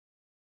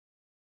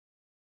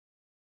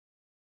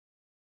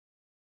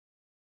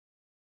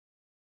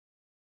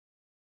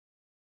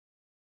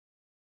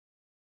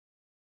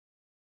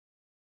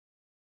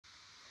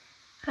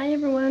Hi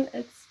everyone,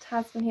 it's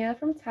Tasman here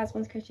from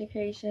Tasman's Crochet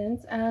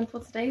Creations, and for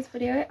today's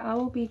video I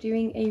will be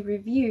doing a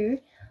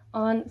review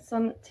on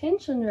some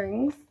tension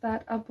rings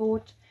that I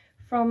bought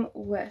from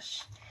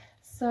Wish.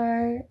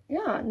 So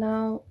yeah,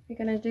 now we're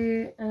going to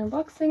do an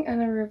unboxing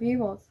and a review,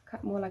 well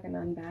it's more like an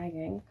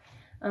unbagging.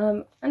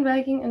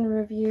 Unbagging and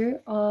review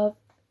of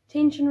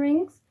tension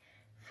rings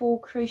for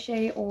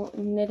crochet or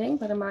knitting,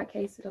 but in my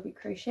case it'll be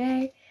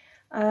crochet.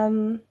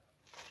 So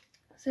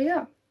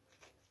yeah.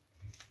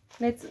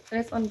 Let's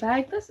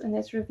unbag this and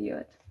let's review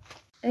it.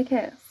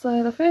 Okay,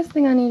 so the first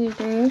thing I need to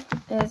do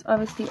is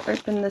obviously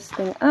open this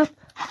thing up.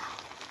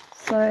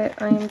 So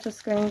I'm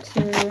just going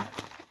to...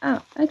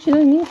 Oh, I actually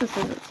don't need the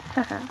scissors.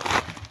 Haha.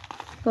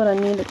 Thought I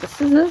needed the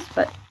scissors,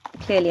 but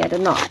clearly I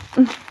did not.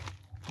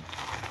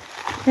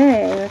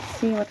 Okay, let's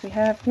see what we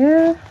have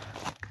here.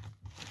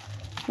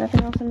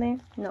 Nothing else in there?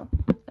 No.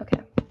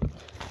 Okay.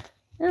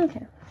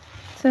 Okay,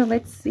 so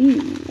let's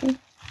see.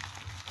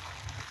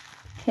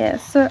 Okay,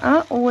 so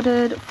I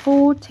ordered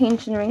 4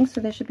 tension rings,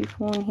 so there should be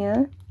 4 in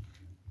here.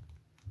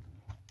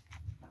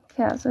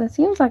 Okay, so it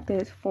seems like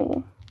there's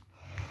 4.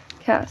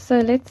 Okay, so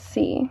let's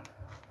see.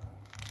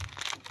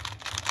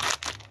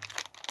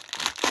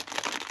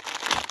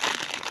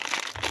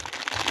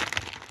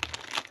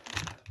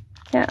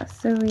 Yeah,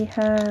 so we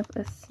have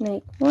a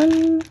snake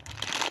one,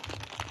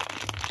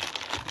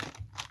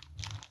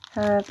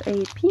 have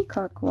a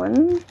peacock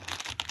one,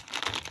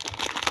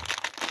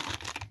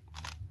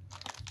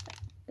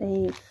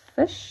 a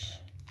fish.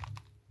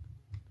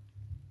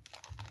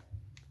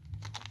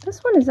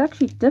 This one is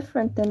actually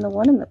different than the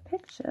one in the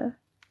picture.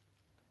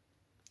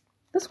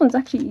 This one's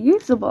actually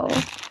usable.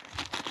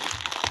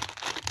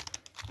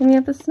 And we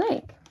have the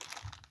snake.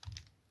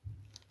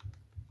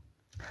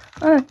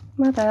 Oh,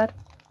 my bad.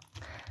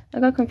 I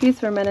got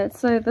confused for a minute.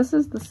 So this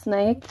is the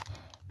snake,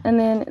 and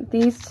then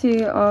these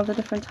two are the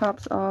different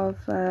types of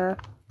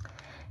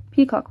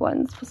peacock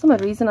ones. For some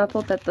odd reason I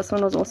thought that this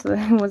one was also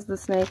was the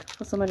snake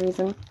for some odd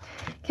reason.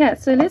 Okay,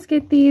 so let's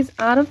get these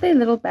out of their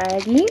little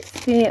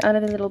baggies, out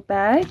of their little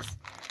bags,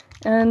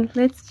 and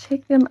let's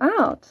check them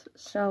out,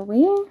 shall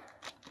we?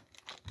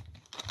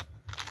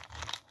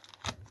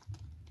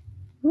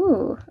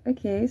 Ooh,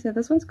 okay, so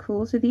this one's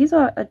cool. So these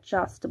are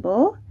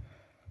adjustable.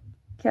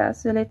 Okay,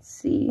 so let's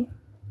see.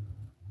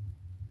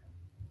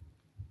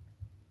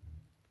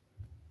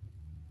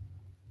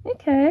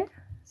 Okay,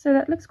 so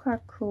that looks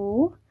quite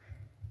cool.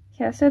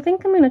 Okay, so I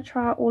think I'm going to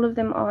try all of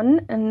them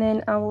on, and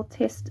then I will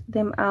test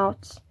them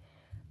out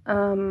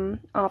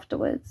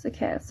afterwards.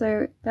 Okay,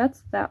 so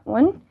that's that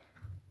one.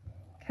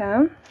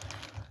 Okay,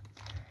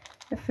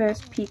 the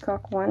first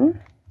peacock one.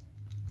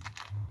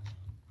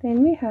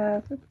 Then we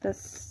have the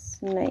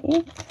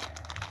snake.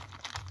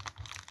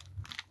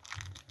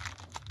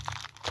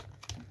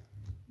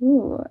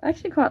 Ooh, I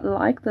actually quite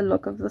like the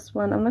look of this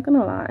one, I'm not going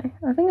to lie.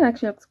 I think it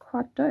actually looks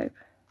quite dope.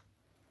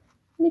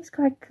 It looks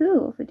quite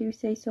cool, if I do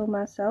say so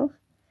myself.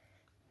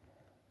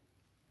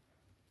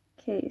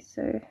 Okay,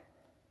 so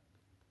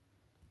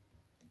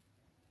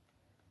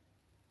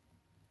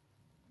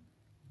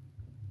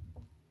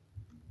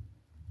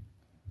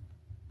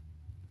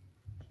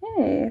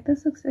okay,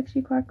 this looks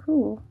actually quite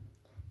cool.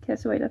 Okay,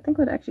 so wait, I think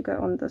it would actually go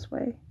on this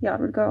way. Yeah, it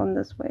would go on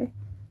this way.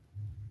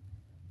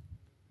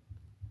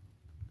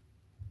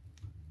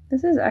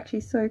 This is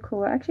actually so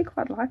cool. I actually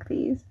quite like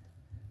these.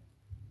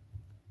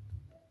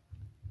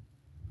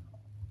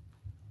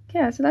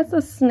 Okay, so that's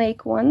the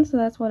snake one, so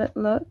that's what it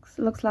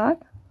looks like.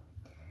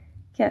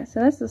 Okay, so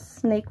that's the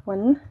snake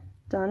one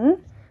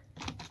done.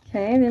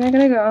 Okay, then I'm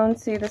going to go on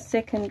to the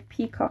second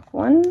peacock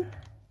one.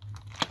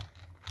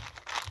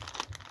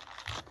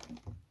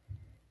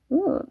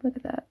 Ooh, look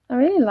at that. I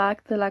really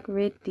like the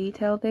red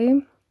detail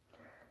there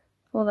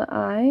for the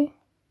eye.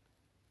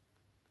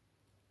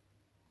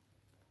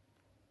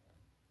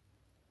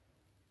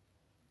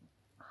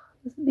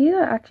 These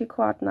are actually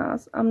quite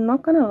nice, I'm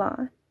not going to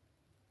lie.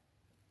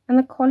 And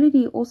the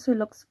quality also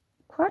looks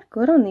quite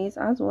good on these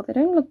as well. They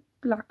don't look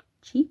like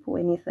cheap or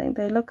anything.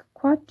 They look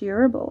quite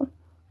durable.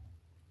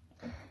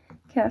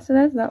 Okay, so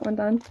that's that one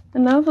done.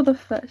 And now for the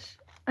fish.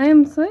 I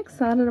am so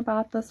excited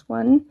about this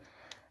one.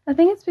 I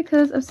think it's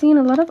because I've seen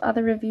a lot of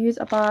other reviews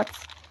about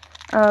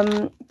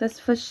this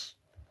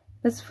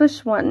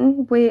fish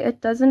one where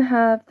it doesn't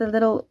have the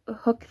little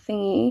hook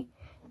thingy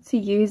to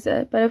use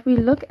it. But if we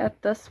look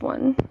at this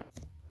one,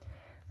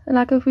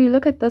 if we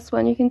look at this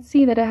one, you can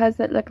see that it has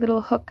that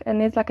little hook,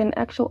 and there's an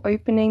actual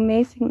opening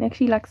there, so you can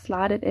actually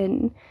slide it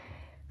in.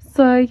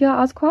 So yeah,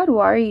 I was quite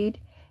worried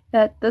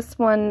that this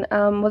one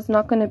was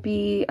not going to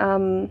be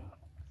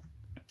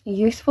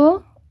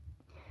useful.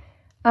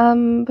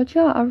 But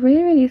yeah, I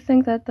really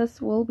think that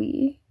this will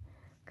be,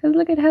 because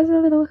look, it has a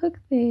little hook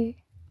there.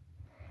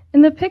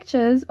 In the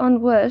pictures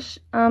on Wish,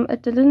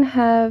 it didn't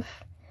have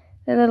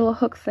the little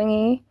hook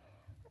thingy.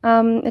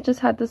 It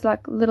just had this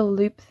little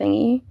loop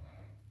thingy.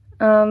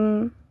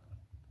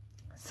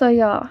 So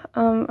yeah,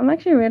 I'm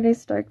actually really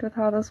stoked with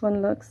how this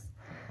one looks.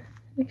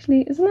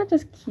 Actually, isn't that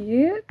just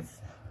cute?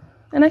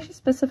 And I actually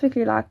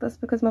specifically like this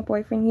because my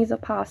boyfriend, he's a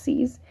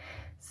Pisces,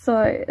 So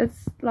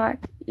it's like,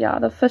 yeah,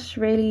 the fish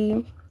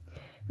really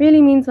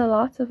means a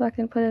lot, if I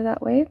can put it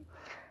that way.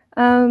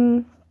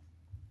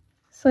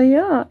 So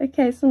yeah,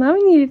 okay, so now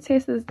we need to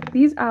test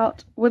these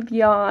out with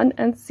yarn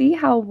and see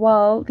how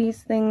well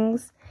these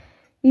things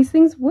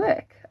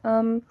work.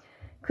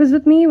 Because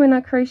with me, when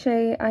I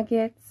crochet, I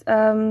get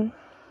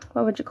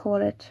what would you call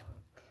it?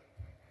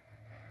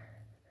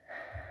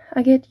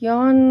 I get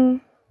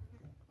yarn.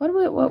 What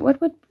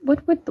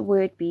would the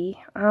word be?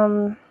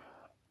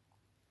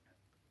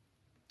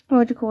 What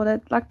would you call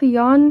it? Like the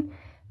yarn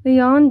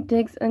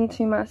digs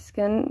into my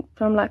skin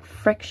from like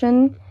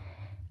friction.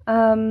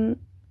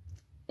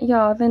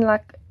 Yeah, then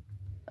like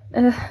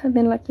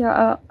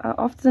yeah, I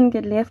often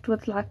get left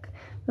with like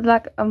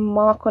a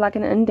mark or like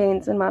an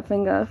indent in my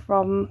finger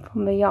from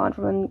the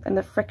yarn, and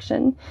the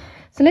friction.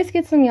 So let's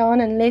get some yarn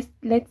and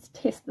let's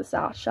test this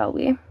out, shall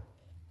we?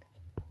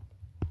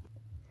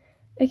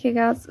 Okay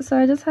guys, so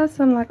I just have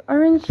some like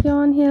orange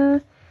yarn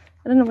here.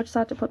 I don't know which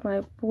side to put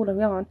my ball of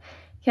yarn.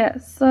 Okay,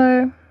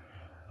 so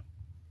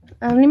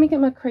let me get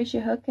my crochet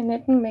hook and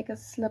let me make a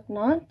slip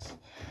knot.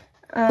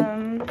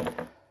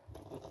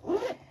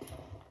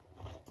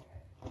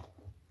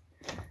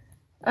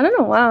 I don't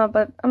know why,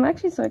 but I'm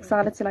actually so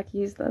excited to like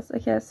use this.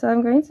 Okay, so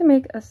I'm going to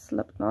make a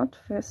slip knot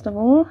first of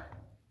all.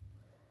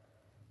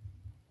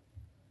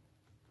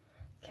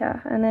 Okay,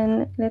 and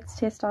then let's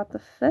test out the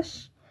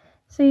fish.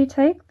 So you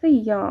take the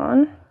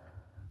yarn.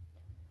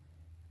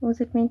 Or is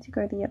it meant to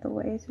go the other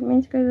way? Is it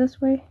meant to go this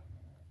way?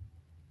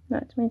 No,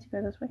 it's meant to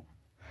go this way.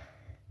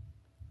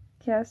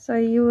 Okay, so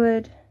you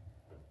would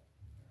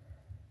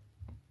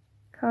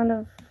kind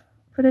of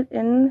put it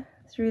in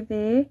through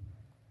there,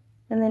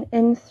 and then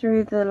in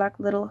through the like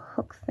little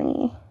hook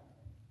thingy,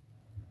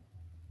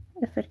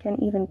 if it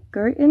can even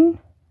go in.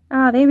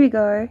 Ah, there we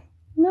go.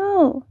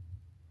 No.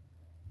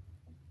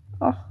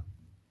 Oh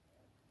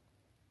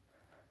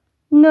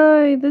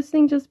no, this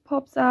thing just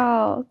pops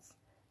out.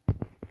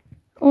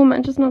 Oh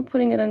man, just not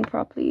putting it in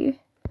properly.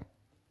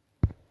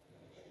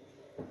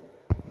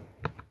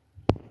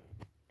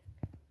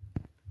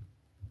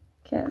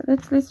 Okay,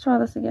 let's try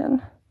this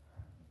again.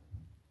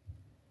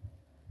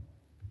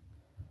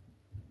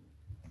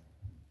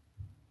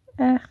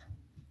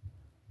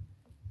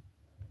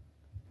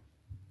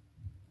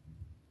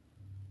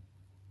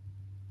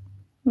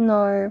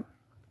 No.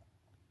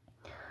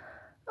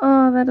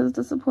 Oh, that is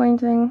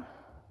disappointing.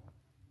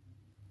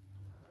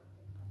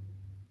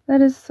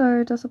 That is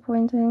so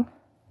disappointing.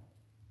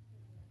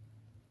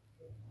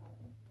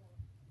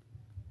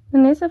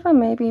 Unless if I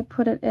maybe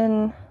put it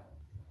in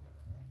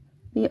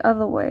the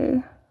other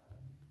way.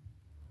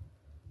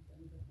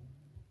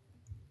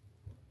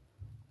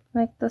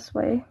 Like this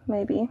way,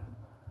 maybe.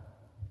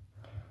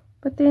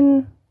 But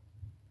then,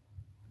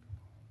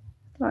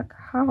 like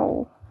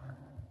how?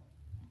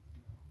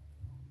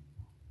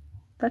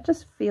 That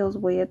just feels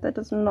weird. That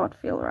does not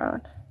feel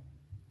right.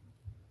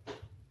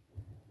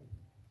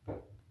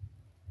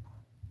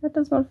 That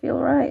does not feel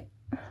right.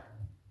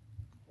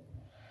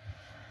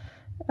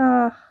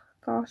 Ah,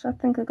 gosh, I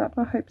think I got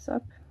my hopes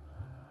up.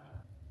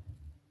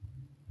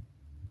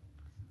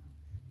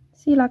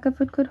 See, like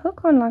if it could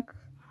hook on, like,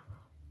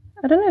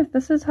 I don't know if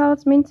this is how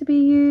it's meant to be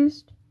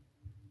used.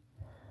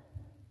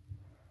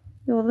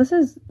 Well, this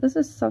is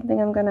something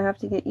I'm gonna have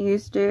to get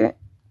used to,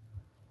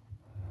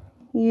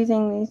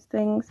 using these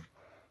things.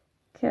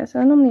 Okay, so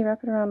I normally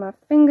wrap it around my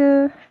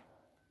finger.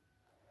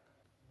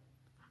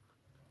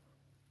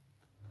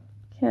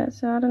 Okay,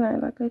 so I don't know,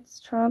 like let's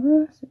try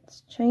this.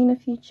 Let's chain a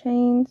few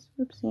chains.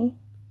 Whoopsie.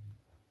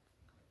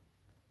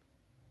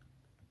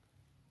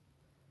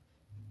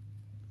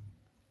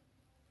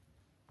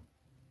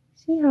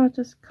 See how it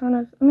just kind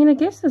of, I mean, I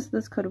guess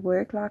this could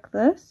work like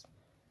this.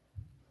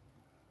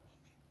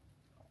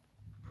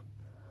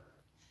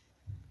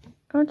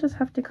 I'll just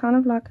have to kind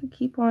of like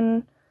keep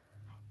on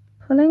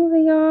pulling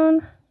the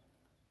yarn.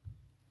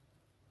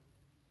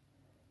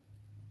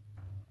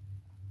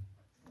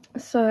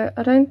 So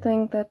I don't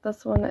think that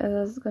this one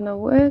is gonna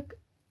work.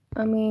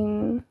 I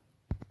mean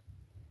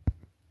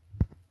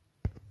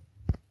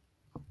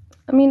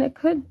it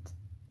could,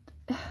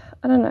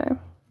 I don't know.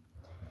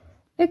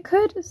 It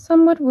could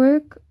somewhat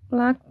work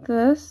like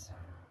this.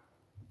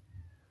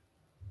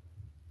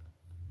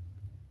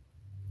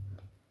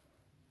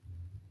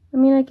 I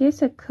mean, I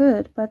guess it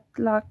could, but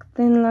like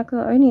then like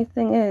the only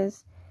thing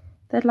is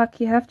that like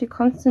you have to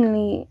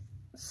constantly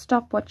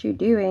stop what you're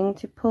doing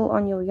to pull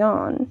on your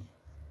yarn.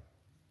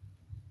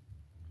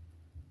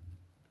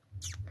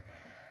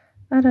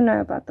 I don't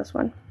know about this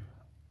one.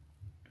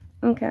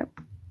 Okay.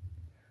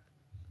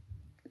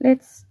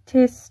 Let's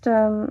test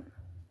a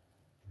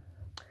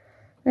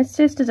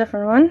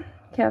different one.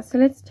 Okay, so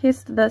let's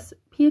test this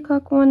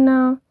peacock one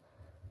now.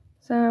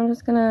 So I'm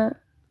just gonna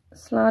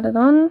slide it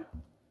on.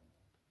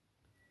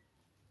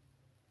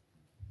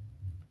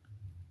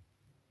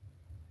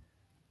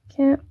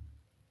 Okay,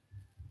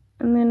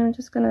 and then I'm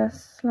just gonna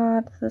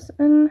slide this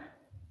in.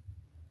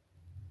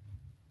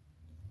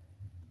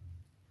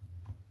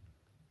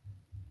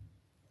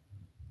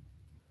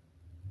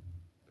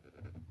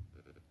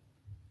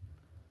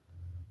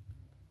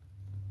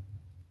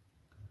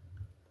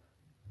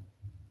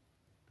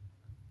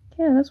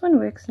 Okay, this one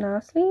works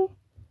nicely.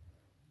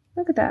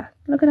 Look at that.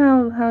 Look at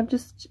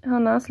how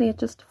nicely it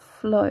just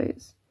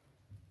flows.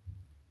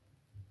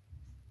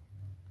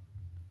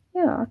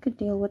 Yeah, I could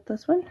deal with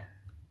this one.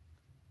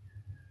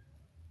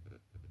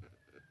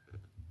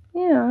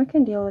 Yeah, I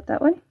can deal with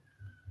that one.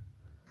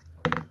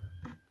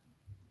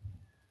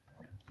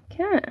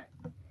 Okay.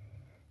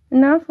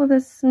 And now for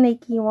the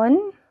snaky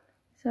one.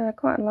 So I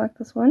quite like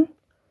this one.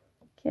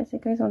 Okay, so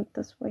it goes on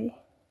this way.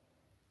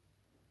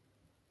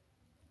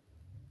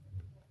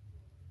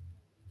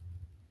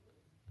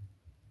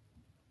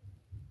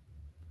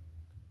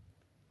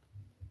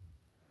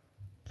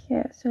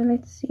 Okay, so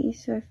let's see.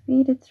 So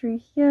feed it through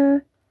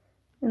here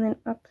and then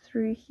up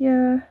through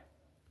here.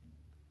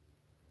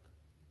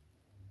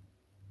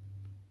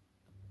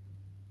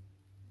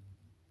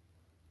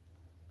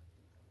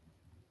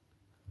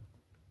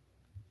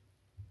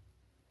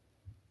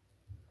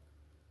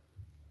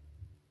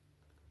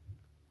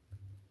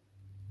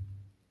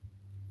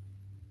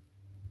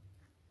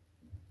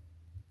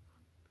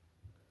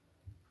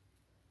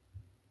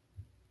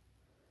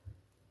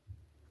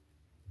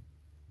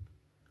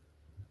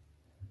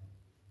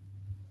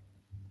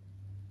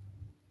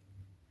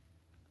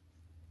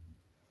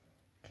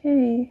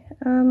 Okay,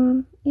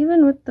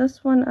 even with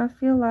this one, I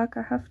feel like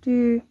I have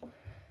to,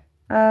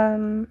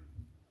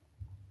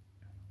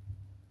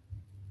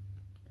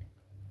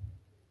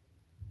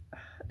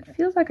 it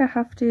feels like I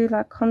have to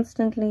like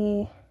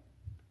constantly,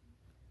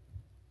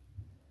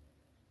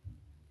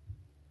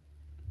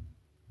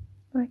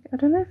 like, I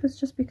don't know if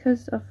it's just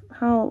because of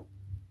how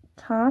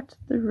tight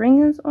the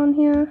ring is on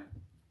here.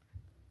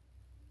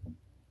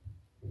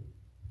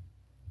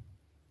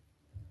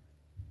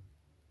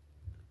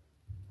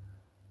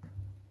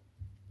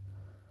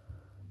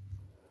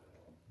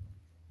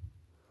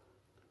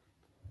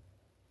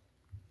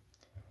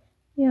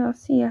 Yeah,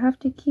 see, I have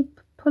to keep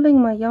pulling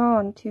my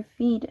yarn to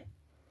feed it.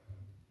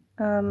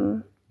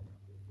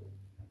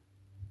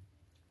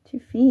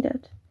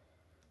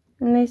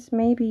 Unless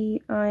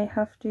maybe I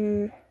have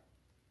to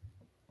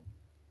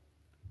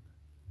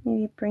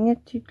maybe bring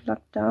it to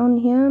like down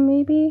here,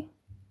 maybe.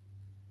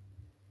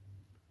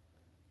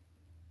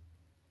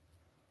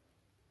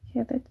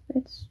 Okay,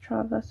 let's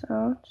try this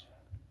out.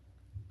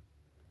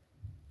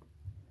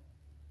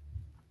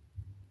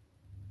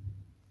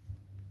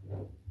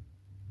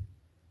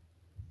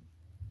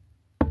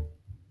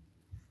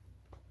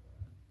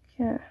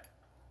 Okay.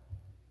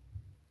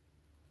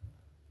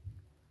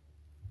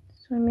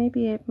 So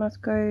maybe it must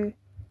go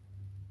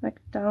like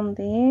down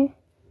there.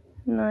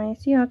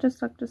 Nice. Yeah, just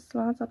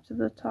slides up to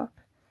the top.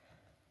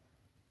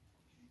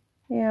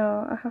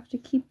 Yeah, I have to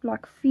keep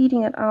like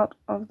feeding it out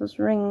of this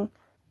ring.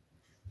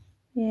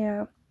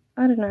 Yeah,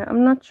 I don't know.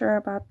 I'm not sure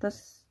about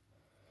this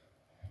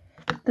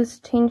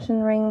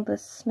tension ring,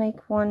 this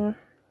snake one.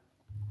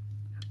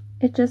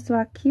 It just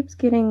like keeps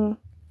getting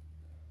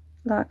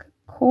like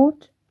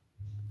caught.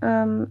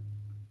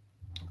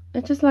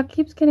 It just like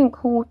keeps getting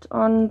caught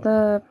on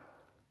the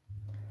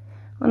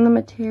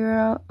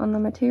material.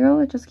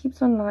 It just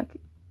keeps on like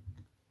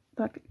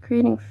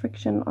creating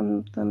friction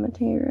on the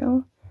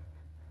material.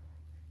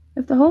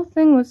 If the whole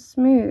thing was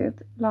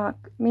smooth, like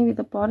maybe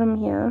the bottom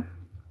here,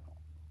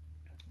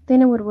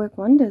 then it would work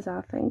wonders,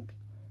 I think.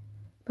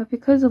 But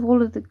because of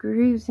all of the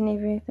grooves and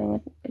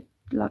everything, it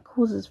like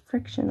causes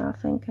friction, I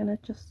think, and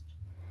it just,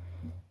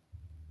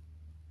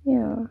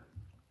 yeah.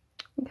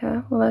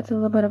 Okay, well that's a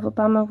little bit of a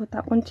bummer with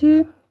that one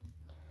too.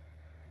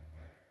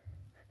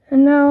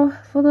 And now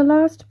for the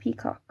last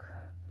peacock.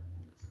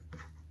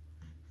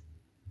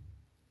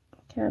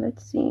 Okay,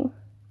 let's see.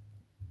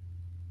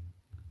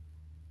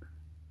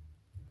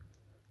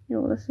 You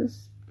know, this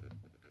is,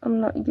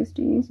 I'm not used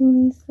to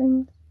using these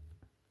things.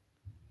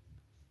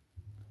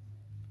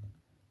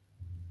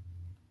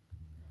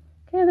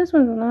 Okay, this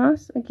one's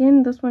nice.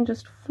 Again, this one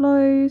just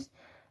flows,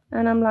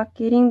 and I'm like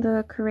getting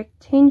the correct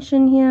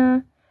tension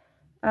here.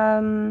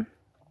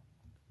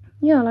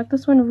 Yeah, like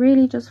this one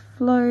really just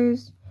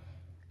flows.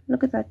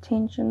 Look at that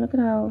tension. Look at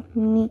how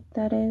neat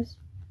that is.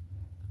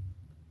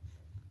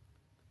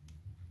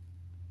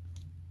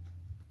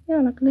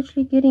 Yeah, like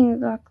literally getting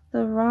like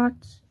the right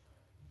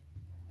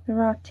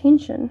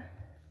tension.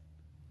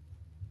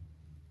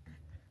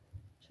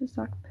 Just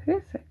like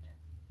perfect.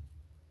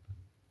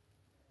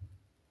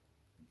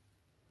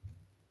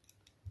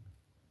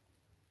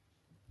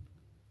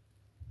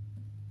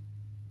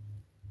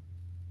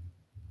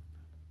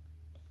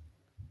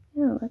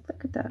 Yeah, like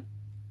look at that.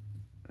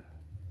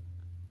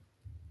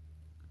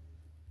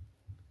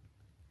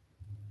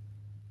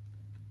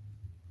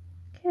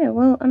 Okay,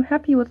 well I'm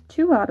happy with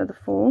 2 out of the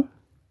 4.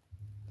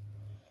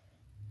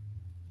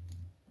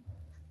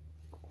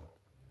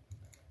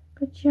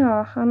 But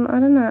yeah, I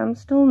don't know, I'm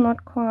still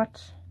not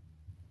quite.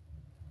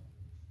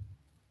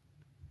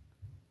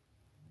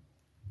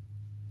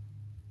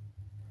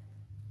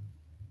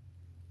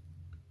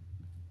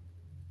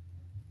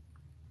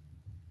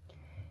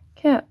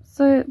 Okay,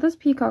 so this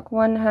peacock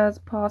one has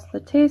passed the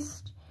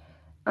test.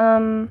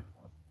 But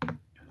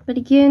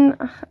again,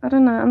 I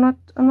don't know,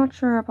 I'm not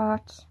sure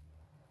about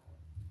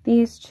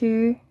these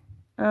two.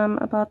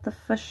 about the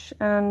fish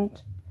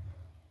and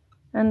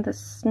the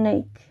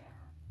snake.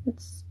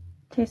 Let's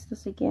test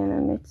this again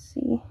and let's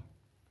see.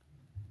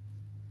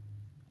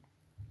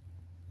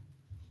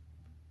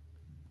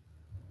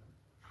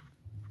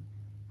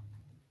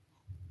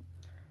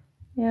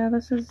 Yeah,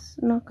 this is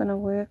not gonna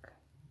work.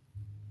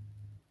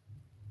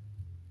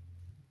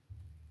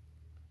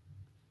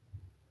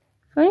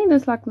 If only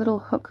this like little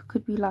hook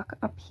could be like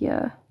up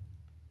here,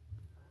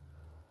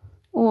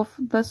 or if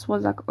this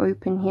was like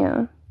open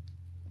here.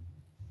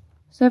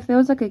 So if there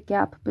was like a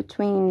gap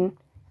between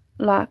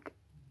like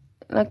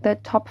the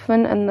top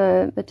fin and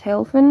the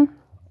tail fin,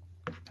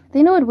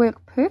 then it would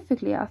work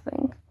perfectly, I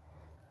think.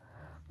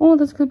 Or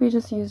this could be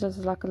just used as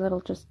like a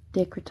little just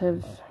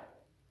decorative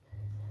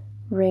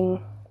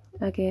ring,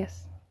 I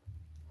guess.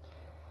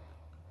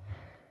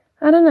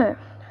 I don't know.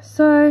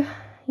 So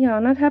yeah,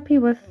 not happy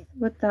with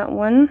that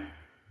one.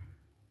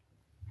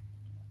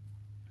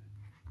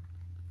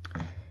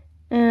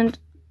 And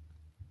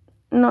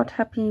not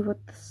happy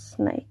with the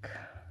snake.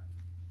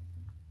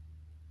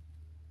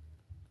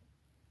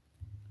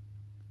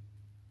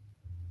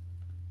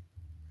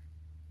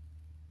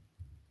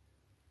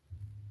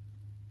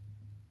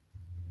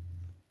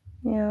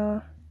 Yeah,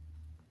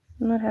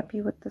 I'm not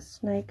happy with the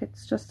snake.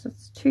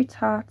 It's too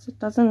tight. It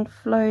doesn't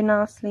flow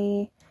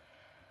nicely.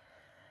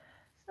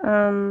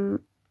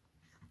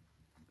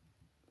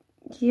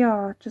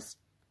 Yeah, just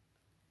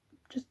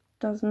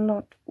does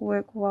not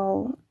work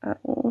well at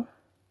all.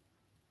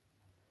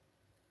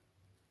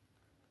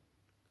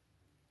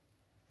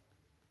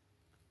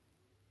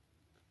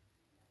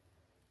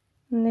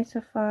 Unless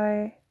if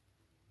I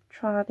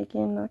try it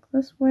again like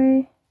this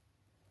way.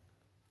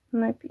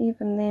 Nope,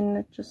 even then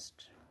it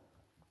just...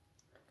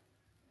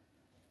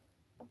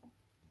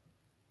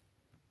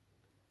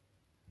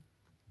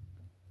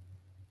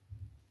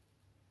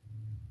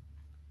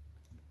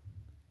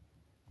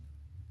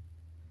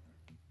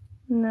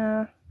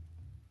 No.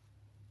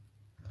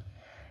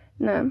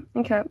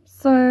 Okay,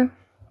 so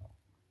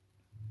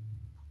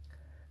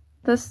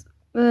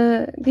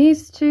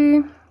these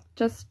two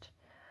just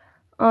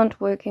aren't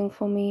working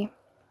for me,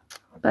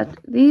 but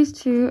these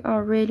two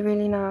are really,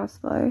 really nice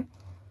though.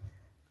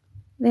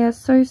 They are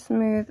so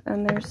smooth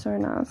and they're so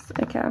nice.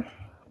 Okay,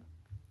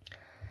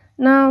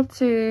 now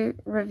to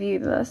review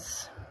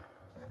this,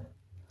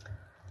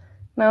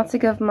 now to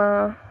give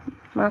my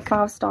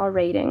 5-star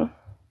rating.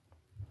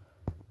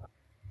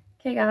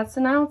 Okay guys,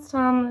 so now it's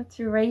time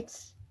to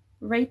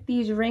rate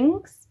these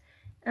rings,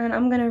 and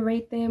I'm gonna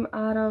rate them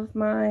out of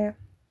my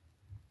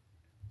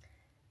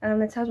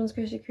the Tasman's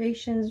Crochet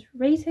Creations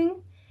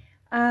rating.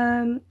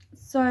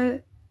 So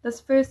this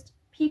first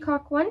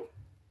peacock one,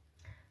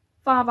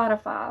 5 out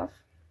of 5.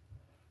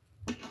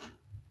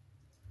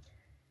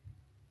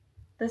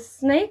 The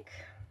snake,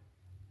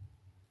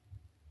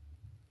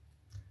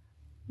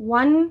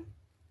 1.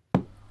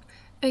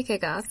 Okay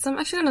guys, so I'm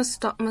actually going to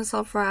stop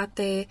myself right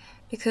there,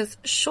 because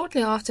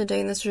shortly after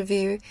doing this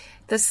review,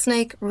 the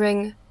snake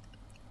ring,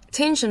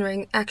 tension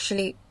ring,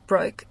 actually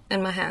broke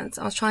in my hands.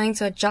 I was trying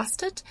to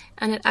adjust it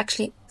and it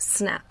actually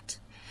snapped.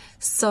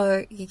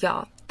 So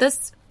yeah,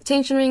 this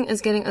tension ring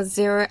is getting a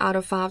 0 out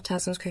of 5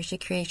 Tasman's Crochet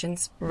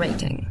Creations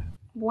rating.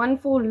 1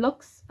 for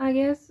looks, I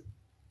guess.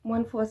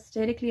 1 for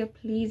aesthetically a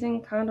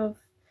pleasing kind of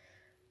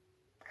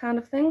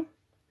thing.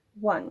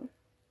 1.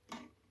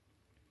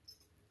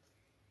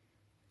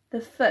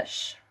 The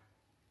fish.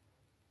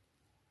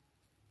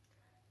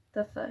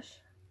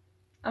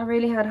 I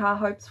really had high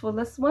hopes for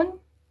this one,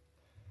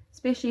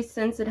 especially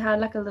since it had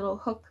like a little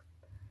hook,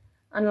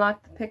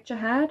 unlike the picture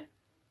had.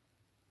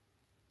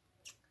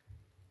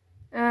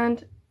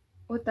 And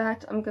with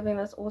that, I'm giving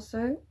this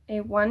also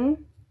a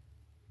 1.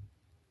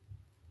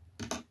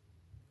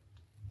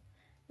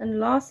 And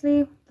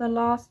lastly, the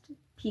last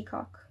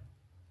peacock.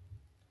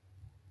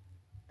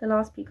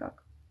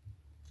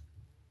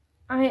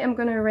 I am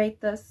going to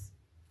rate this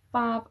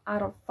 5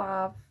 out of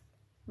 5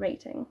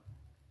 rating.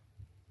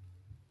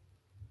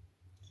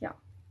 Yeah,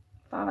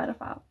 5 out of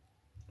 5.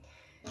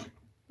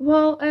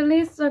 Well, at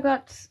least I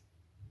got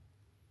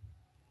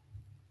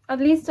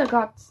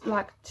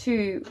like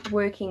 2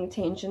 working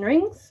tension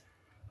rings.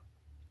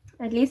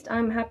 At least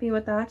I'm happy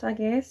with that, I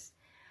guess.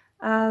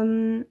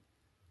 But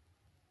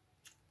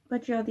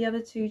yeah, the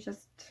other 2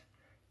 just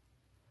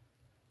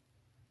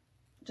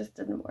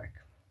didn't work.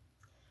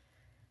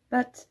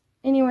 But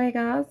anyway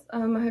guys, I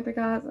hope you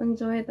guys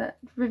enjoyed that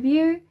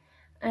review,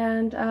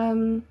 and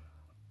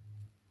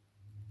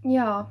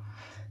yeah,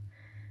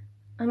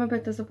 I'm a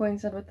bit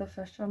disappointed with the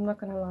fish, I'm not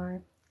gonna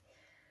lie.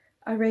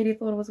 I really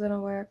thought it was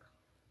gonna work.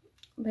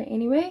 But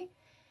anyway,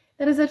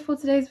 that is it for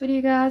today's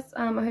video guys.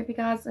 I hope you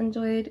guys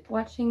enjoyed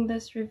watching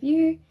this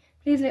review.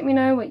 Please let me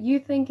know what you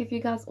think, if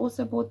you guys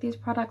also bought these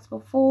products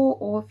before,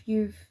 or if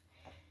you've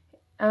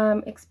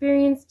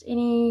experienced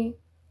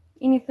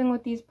anything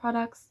with these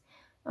products.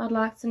 I'd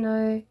like to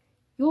know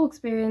your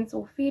experience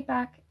or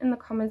feedback in the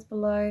comments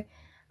below.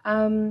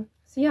 So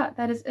yeah,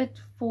 that is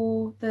it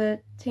for the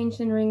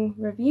tension ring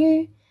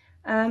review.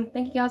 Thank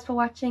you guys for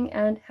watching,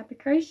 and happy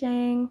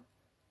crocheting.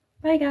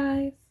 Bye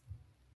guys.